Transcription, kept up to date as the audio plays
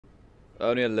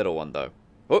Only a little one, though.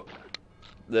 Oh,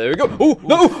 there we go. Oh,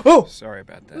 no! Oh! Sorry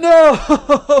about that.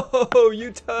 No! You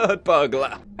turd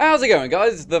bugler. How's it going,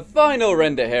 guys? The final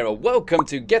render here, and welcome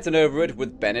to Getting Over It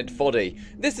with Bennet Foddy.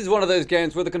 This is one of those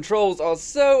games where the controls are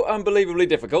so unbelievably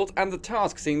difficult, and the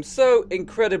task seems so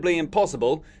incredibly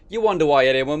impossible, you wonder why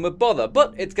anyone would bother.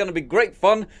 But it's going to be great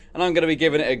fun, and I'm going to be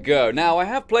giving it a go. Now, I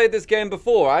have played this game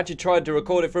before. I actually tried to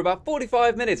record it for about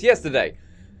 45 minutes yesterday.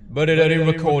 But it only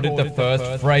recorded the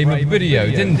first frame of video,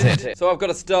 didn't it? So I've got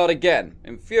to start again.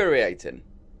 Infuriating.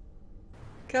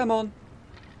 Come on.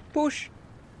 Push.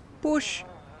 Push.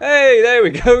 Hey, there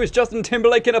we go. It's Justin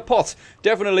Timberlake in a pot.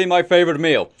 Definitely my favourite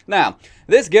meal. Now,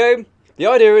 this game, the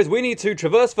idea is we need to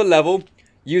traverse the level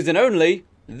using only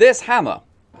this hammer.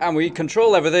 And we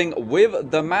control everything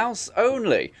with the mouse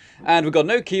only. And we've got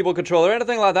no keyboard control or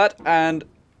anything like that. And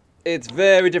it's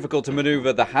very difficult to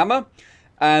maneuver the hammer.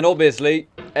 And obviously,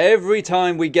 every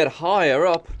time we get higher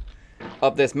up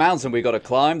this mountain we got to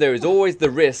climb, there is always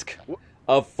the risk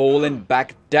of falling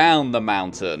back down the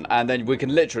mountain. And then we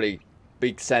can literally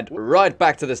be sent right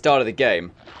back to the start of the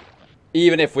game,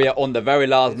 even if we are on the very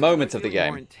last moment of the game.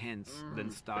 More intense than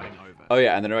starting over. Oh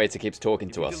yeah, and the narrator keeps talking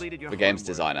to us, the games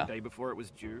designer. The day before it was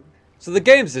due. So the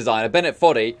games designer, Bennet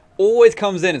Foddy, always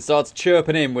comes in and starts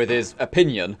chirping in with his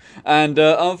opinion. And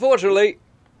unfortunately,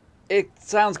 it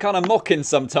sounds kind of mocking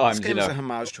sometimes, you know. This game's a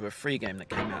homage to a free game that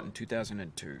came out in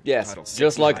 2002. Yes,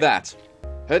 just like that.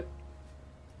 Hit.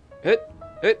 Hit.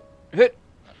 Hit. Hit.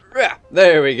 Yeah,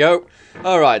 there we go.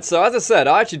 Alright, so as I said,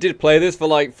 I actually did play this for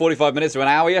like 45 minutes to an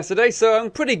hour yesterday, so I'm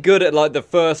pretty good at like the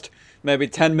first maybe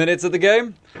 10 minutes of the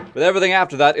game. But everything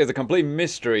after that is a complete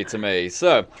mystery to me.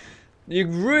 So, you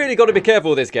really got to be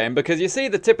careful with this game, because you see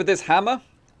the tip of this hammer?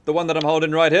 The one that I'm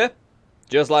holding right here?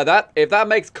 Just like that. If that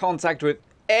makes contact with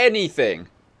anything,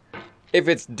 if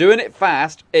it's doing it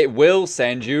fast, it will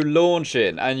send you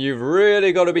launching, and you've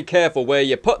really got to be careful where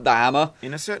you put the hammer.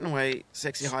 In a certain way,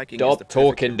 sexy hiking Stop is the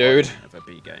talking, dude. Of a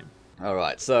B game.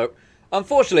 Alright, so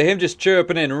unfortunately him just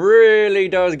chirping in really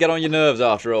does get on your nerves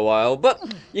after a while,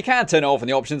 but you can turn it off in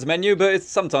the options menu, but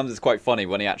sometimes it's quite funny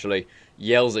when he actually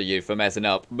yells at you for messing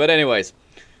up. But anyways,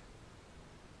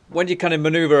 when you kind of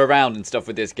maneuver around and stuff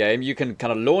with this game, you can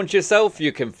kind of launch yourself,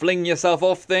 you can fling yourself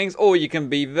off things, or you can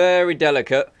be very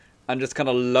delicate and just kind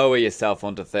of lower yourself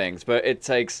onto things. But it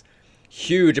takes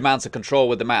huge amounts of control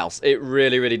with the mouse. It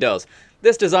really, really does.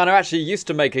 This designer actually used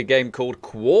to make a game called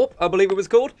Quarp, I believe it was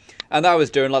called. And that was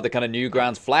during like the kind of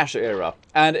Newgrounds Flash era.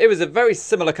 And it was a very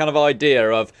similar kind of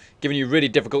idea of giving you really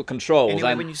difficult controls. Anyway,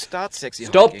 and when you start sexy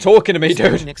stop hiking, talking to me, you're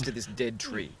dude. next to this dead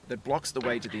tree that blocks the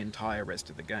way to the entire rest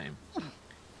of the game.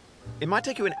 It might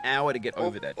take you an hour to get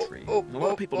over that tree. And a lot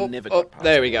of people never get past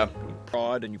there we go. You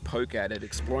prod and you poke at it,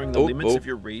 exploring the limits of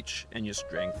your reach and your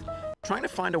strength, trying to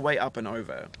find a way up and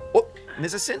over. And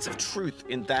there's a sense of truth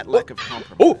in that lack of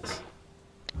compromise.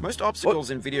 Most obstacles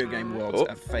in video game worlds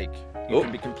are fake. You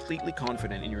can be completely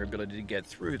confident in your ability to get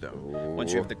through them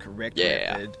once you have the correct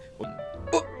method.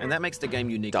 And that makes the game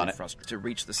unique and frustrating to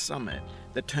reach the summit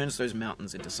that turns those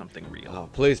mountains into something real. Oh,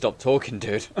 please stop talking,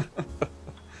 dude.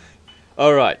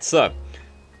 Alright, so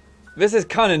this is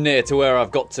kind of near to where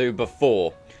I've got to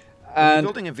before. And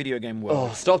building a video game world.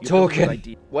 Oh, stop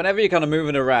talking. Whenever you're kind of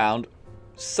moving around,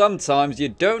 sometimes you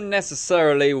don't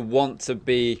necessarily want to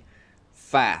be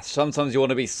fast. Sometimes you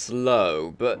want to be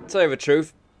slow. But to tell you the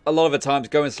truth, a lot of the times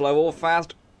going slow or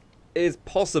fast is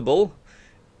possible,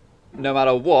 no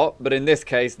matter what. But in this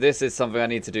case, this is something I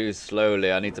need to do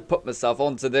slowly. I need to put myself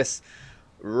onto this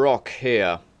rock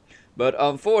here. But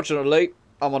unfortunately,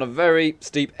 I'm on a very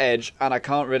steep edge, and I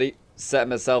can't really set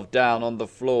myself down on the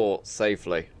floor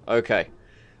safely. Okay.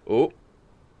 Oh.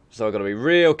 So I've got to be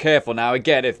real careful now.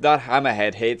 Again, if that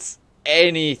hammerhead hits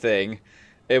anything,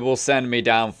 it will send me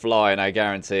down flying, I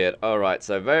guarantee it. Alright,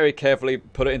 so very carefully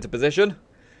put it into position.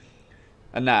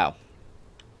 And now,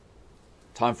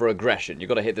 time for aggression. You've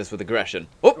got to hit this with aggression.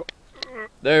 Oh.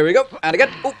 There we go. And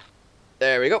again. Oh.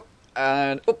 There we go.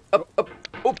 And up, up, up,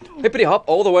 up. Hippity hop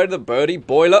all the way to the birdie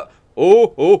boiler.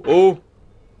 Oh, oh, oh.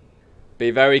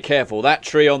 Be very careful. That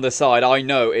tree on the side, I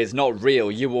know, is not real.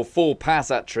 You will fall past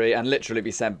that tree and literally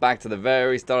be sent back to the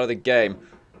very start of the game.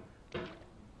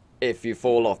 If you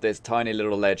fall off this tiny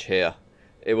little ledge here,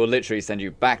 it will literally send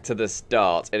you back to the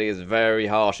start. It is very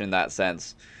harsh in that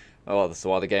sense. Oh, that's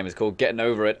why the game is called Getting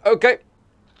Over It. Okay,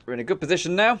 we're in a good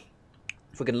position now.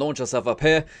 If we can launch ourselves up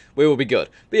here, we will be good.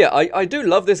 But yeah, I do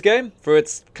love this game for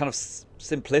its kind of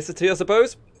simplicity, I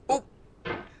suppose. Oh.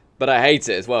 But I hate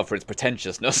it as well for its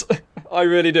pretentiousness. I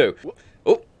really do.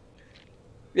 Oh.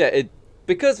 Yeah,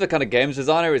 because the kind of games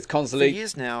designer is constantly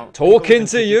now, talking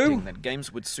to you, that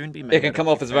games would soon be it can come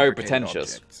off as very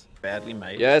pretentious. badly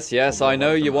made. Yes, I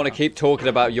know you want to keep talking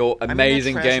about your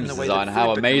amazing games design,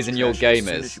 how amazing your game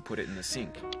is. You put it in the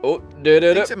sink. Oh,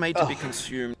 Things are made to be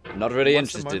consumed. Not really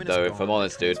interested though, if I'm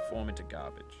honest, dude. Transform into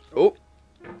garbage. Oh.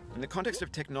 In the context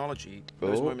of technology,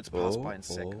 those moments pass by in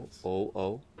seconds.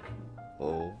 Oh.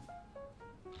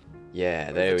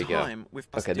 Yeah, there we go.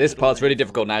 Okay, this part's really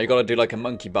difficult now. You got to do like a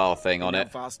monkey bar thing on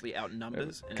it.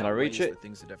 Can I reach it?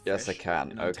 Yes, I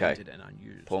can. Okay.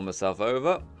 Pull myself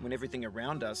over. When everything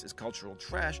around us is cultural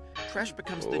trash, trash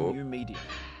becomes the new medium,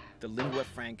 the lingua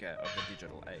franca of the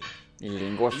digital age.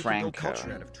 Lingua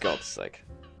franca, God's sake.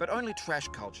 But only trash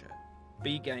culture.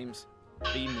 B games,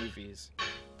 B movies,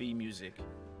 B music,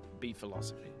 B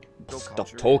philosophy. Stop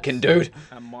talking, dude.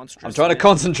 I'm trying to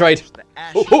concentrate.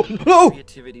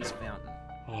 Creativity's fountain.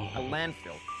 A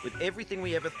landfill with everything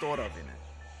we ever thought of in it.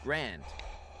 Grand,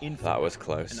 infinite, that was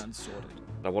close. And unsorted.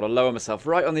 I want to lower myself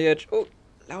right on the edge. Oh,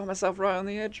 lower myself right on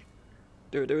the edge.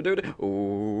 Do it.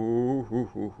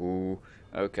 Ooh.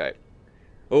 Okay.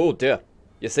 Oh dear.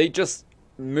 You see, just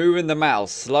moving the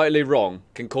mouse slightly wrong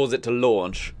can cause it to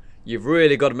launch. You've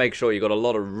really got to make sure you've got a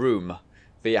lot of room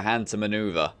for your hand to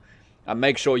maneuver. And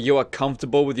make sure you are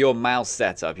comfortable with your mouse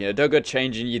setup. You know, don't go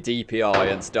changing your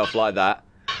DPI and stuff like that.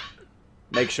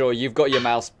 Make sure you've got your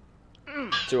mouse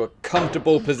to a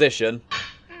comfortable position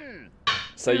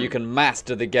so you can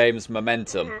master the game's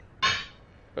momentum.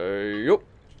 Oh.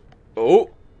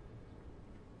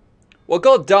 Well,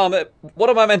 god damn it. What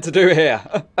am I meant to do here?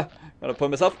 Gonna pull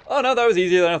myself. Oh no, that was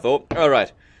easier than I thought.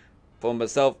 Alright. Pull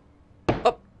myself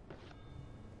up.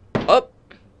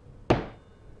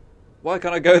 Why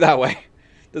can't I go that way?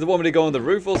 Does it want me to go on the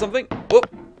roof or something? Whoop.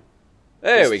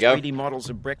 There we go. 3D models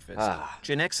of breakfast.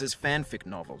 Gen X's fanfic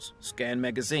novels. Scan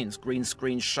magazines. Green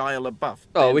screen Shia LaBeouf.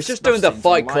 Oh, we're just doing the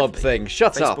Fight Club thing.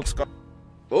 Shut up.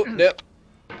 Oh, yep.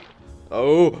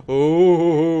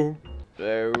 Oh.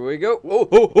 There we go.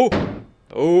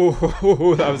 Oh,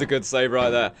 that was a good save right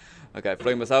there. Okay,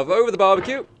 fling myself over the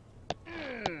barbecue.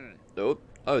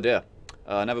 Oh dear.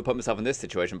 I never put myself in this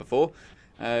situation before.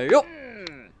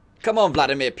 Come on,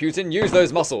 Vladimir Putin, use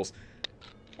those muscles.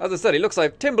 As I said, he looks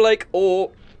like Timberlake or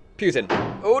Putin.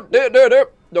 Oh, dear.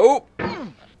 Oh.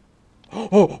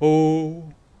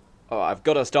 Oh, I've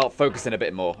got to start focusing a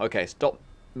bit more. Okay, stop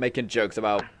making jokes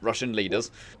about Russian leaders.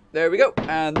 There we go.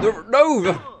 And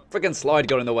the freaking slide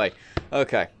got in the way.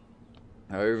 Okay.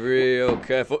 Oh, real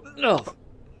careful. No.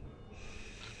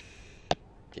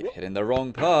 Keep hitting the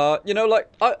wrong part. You know, like,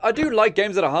 I do like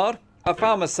games that are hard. I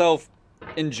found myself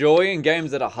enjoying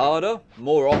games that are harder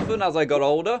more often as I got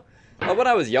older. Like when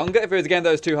I was younger, if it was a game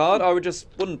that was too hard, I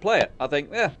wouldn't play it. I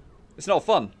think, yeah, it's not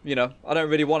fun, you know. I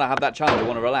don't really want to have that challenge. I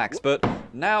want to relax. But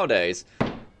nowadays,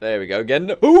 there we go,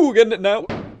 getting it now.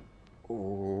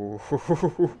 Ooh.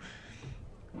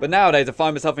 But nowadays, I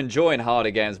find myself enjoying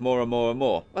harder games more and more and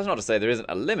more. That's not to say there isn't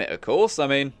a limit, of course. I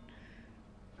mean,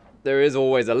 there is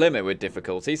always a limit with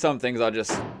difficulty. Some things are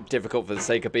just difficult for the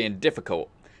sake of being difficult,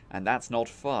 and that's not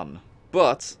fun.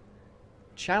 But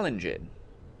challenging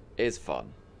is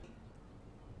fun.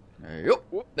 There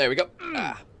we go.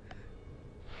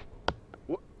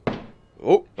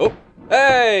 Oh.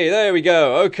 Hey, there we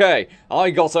go. Okay, I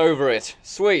got over it.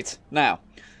 Sweet. Now,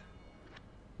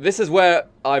 this is where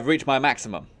I've reached my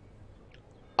maximum.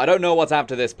 I don't know what's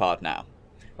after this part now.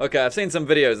 Okay, I've seen some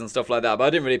videos and stuff like that, but I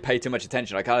didn't really pay too much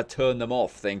attention. I kind of turned them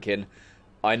off thinking,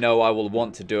 I know I will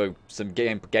want to do some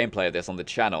gameplay of this on the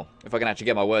channel, if I can actually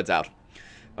get my words out.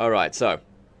 Alright, so,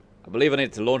 I believe I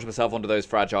need to launch myself onto those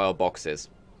fragile boxes.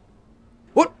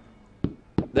 What?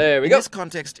 There we go. In this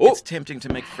context, it's tempting to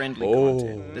make friendly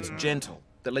content that's gentle,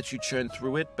 that lets you churn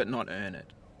through it but not earn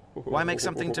it. Why make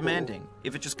something demanding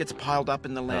if it just gets piled up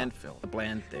in the landfill, the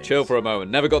bland things? Chill for a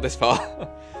moment. Never got this far.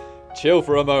 Chill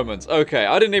for a moment. Okay,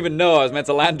 I didn't even know I was meant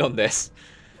to land on this.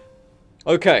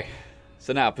 Okay,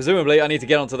 so now, presumably, I need to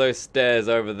get onto those stairs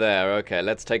over there. Okay,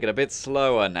 let's take it a bit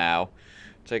slower now.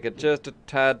 Take it just a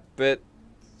tad bit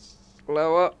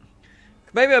slower.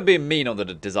 Maybe I'm being mean on the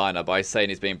designer by saying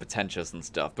he's being pretentious and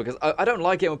stuff, because I don't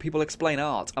like it when people explain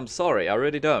art. I'm sorry, I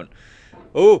really don't.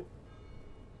 Oh!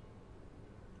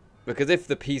 Because if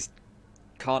the piece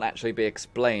can't actually be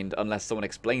explained unless someone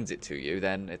explains it to you,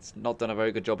 then it's not done a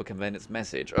very good job of conveying its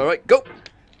message. Alright, go!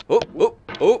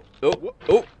 Oh!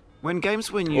 When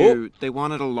games were new, they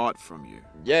wanted a lot from you.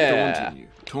 Yeah. Daunting you,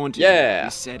 taunting you,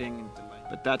 resetting and delaying.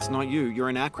 But that's not you. You're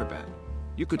an acrobat.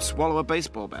 You could swallow a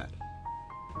baseball bat.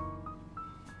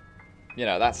 You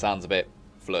know, that sounds a bit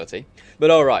flirty.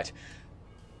 But alright.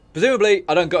 Presumably,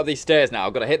 I don't go up these stairs now.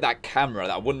 I've got to hit that camera,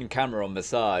 that wooden camera on the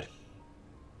side.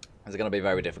 It's going to be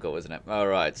very difficult, isn't it?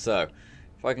 Alright, so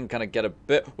if I can kind of get a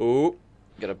bit... Ooh,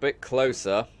 get a bit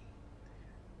closer.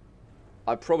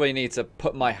 I probably need to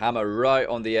put my hammer right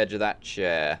on the edge of that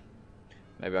chair.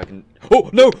 Maybe I can... Oh,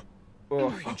 no!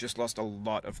 Oh, you just lost a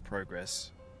lot of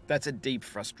progress. That's a deep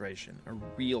frustration. A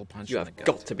real punch You in the have gut.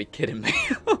 got to be kidding me.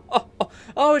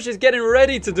 I was just getting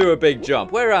ready to do a big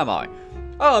jump. Where am I?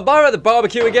 Oh, am I at the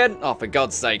barbecue again? Oh, for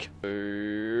God's sake.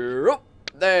 There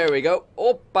we go.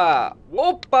 Oppa!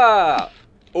 Oppa!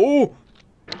 Oh!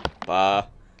 Ba!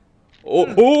 Oh!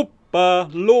 Oppa!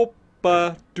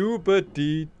 Lopa!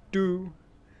 Dooba-dee-doo.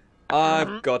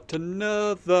 I've got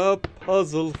another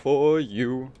puzzle for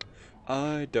you.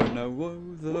 I don't know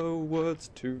the words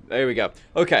to... There we go.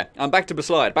 Okay, I'm back to the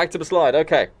slide. Back to the slide.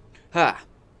 Okay. Ha.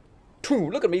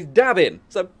 Look at me dabbing.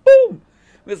 So, boom.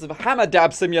 This is a hammer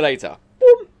dab simulator.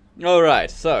 Boom. All right,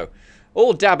 so,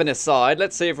 all dabbing aside,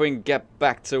 let's see if we can get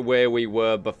back to where we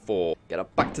were before. Get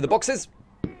up back to the boxes.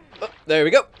 Oh, there we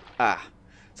go. Ah.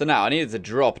 So now, I needed to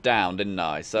drop down, didn't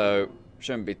I? So,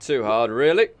 shouldn't be too hard,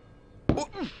 really.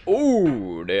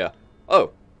 Oh, dear.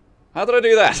 Oh. How did I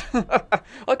do that?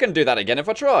 I couldn't do that again if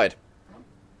I tried.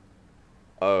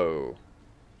 Oh.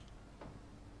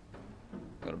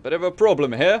 Got a bit of a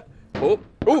problem here. Oh,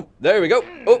 oh, there we go.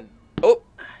 Oh, oh.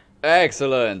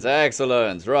 Excellent,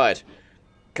 excellent. Right.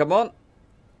 Come on.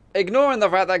 Ignoring the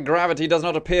fact that gravity does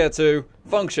not appear to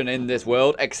function in this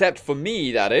world, except for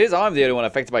me, that is. I'm the only one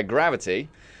affected by gravity.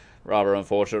 Rather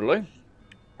unfortunately.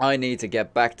 I need to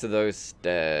get back to those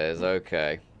stairs.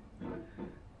 Okay.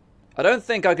 I don't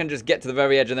think I can just get to the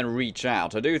very edge and then reach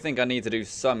out. I do think I need to do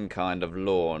some kind of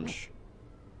launch.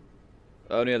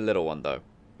 Only a little one, though.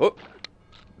 Oh,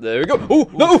 there we go. Oh,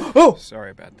 no! Oh!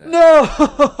 Sorry about that.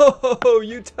 No!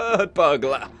 You turd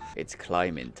burglar. It's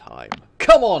climbing time.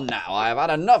 Come on now, I have had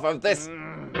enough of this.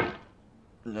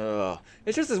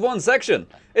 It's just this one section.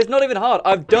 It's not even hard.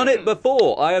 I've done it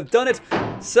before. I have done it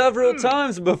several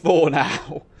times before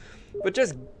now. But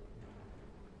just...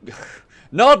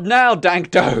 Not now, dank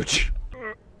doge.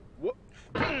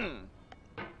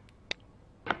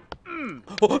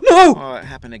 Oh, no! Oh, it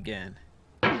happened again.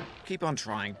 Keep on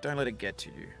trying. Don't let it get to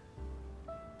you.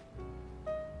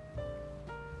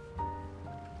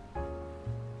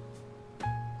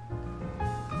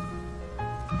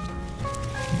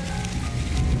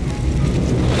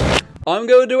 I'm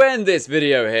going to end this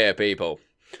video here, people.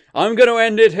 I'm going to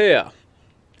end it here.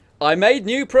 I made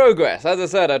new progress. As I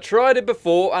said, I tried it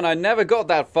before and I never got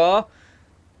that far.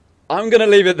 I'm going to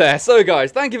leave it there. So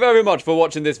guys, thank you very much for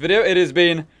watching this video. It has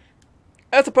been...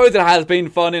 I suppose it has been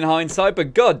fun in hindsight,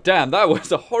 but god damn, that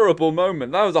was a horrible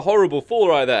moment. That was a horrible fall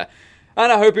right there.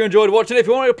 And I hope you enjoyed watching. If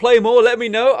you want to play more, let me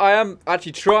know. I am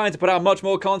actually trying to put out much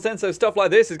more content, so stuff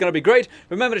like this is going to be great.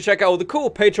 Remember to check out all the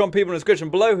cool Patreon people in the description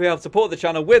below who help support the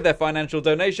channel with their financial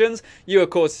donations. You, of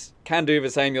course, can do the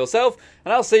same yourself.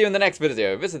 And I'll see you in the next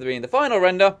video. This has been the final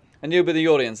render, and you'll be the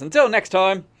audience. Until next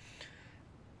time,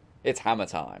 it's hammer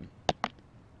time.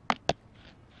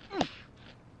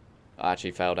 I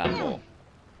actually fell down more.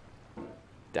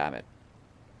 Damn it.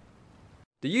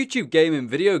 The YouTube Gaming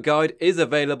Video Guide is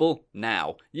available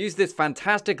now. Use this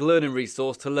fantastic learning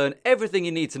resource to learn everything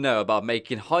you need to know about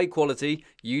making high quality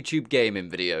YouTube gaming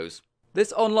videos.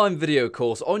 This online video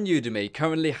course on Udemy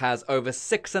currently has over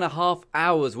 6.5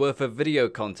 hours worth of video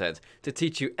content to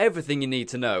teach you everything you need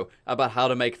to know about how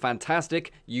to make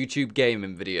fantastic YouTube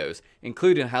gaming videos,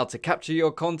 including how to capture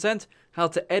your content, how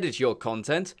to edit your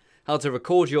content, how to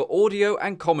record your audio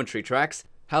and commentary tracks,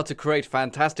 how to create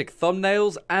fantastic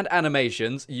thumbnails and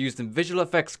animations used in visual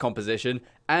effects composition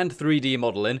and 3D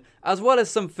modeling, as well as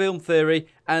some film theory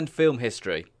and film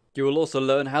history. You will also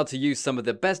learn how to use some of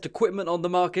the best equipment on the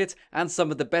market and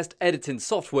some of the best editing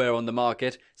software on the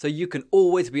market, so you can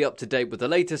always be up to date with the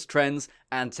latest trends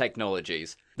and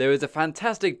technologies. There is a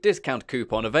fantastic discount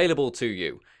coupon available to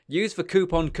you. Use the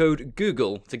coupon code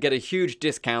Google to get a huge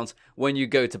discount when you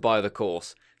go to buy the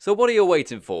course. So what are you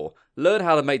waiting for? Learn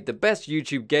how to make the best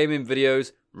YouTube gaming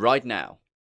videos right now.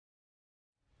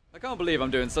 I can't believe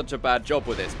I'm doing such a bad job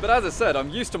with this, but as I said,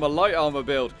 I'm used to my light armor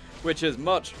build, which is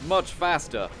much, much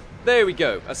faster. There we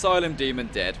go, Asylum Demon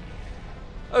dead.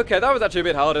 Okay, that was actually a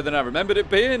bit harder than I remembered it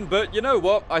being, but you know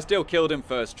what? I still killed him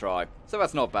first try, so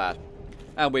that's not bad.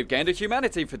 And we've gained a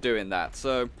humanity for doing that,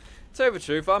 so to tell you the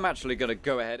truth, I'm actually going to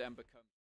go ahead and become...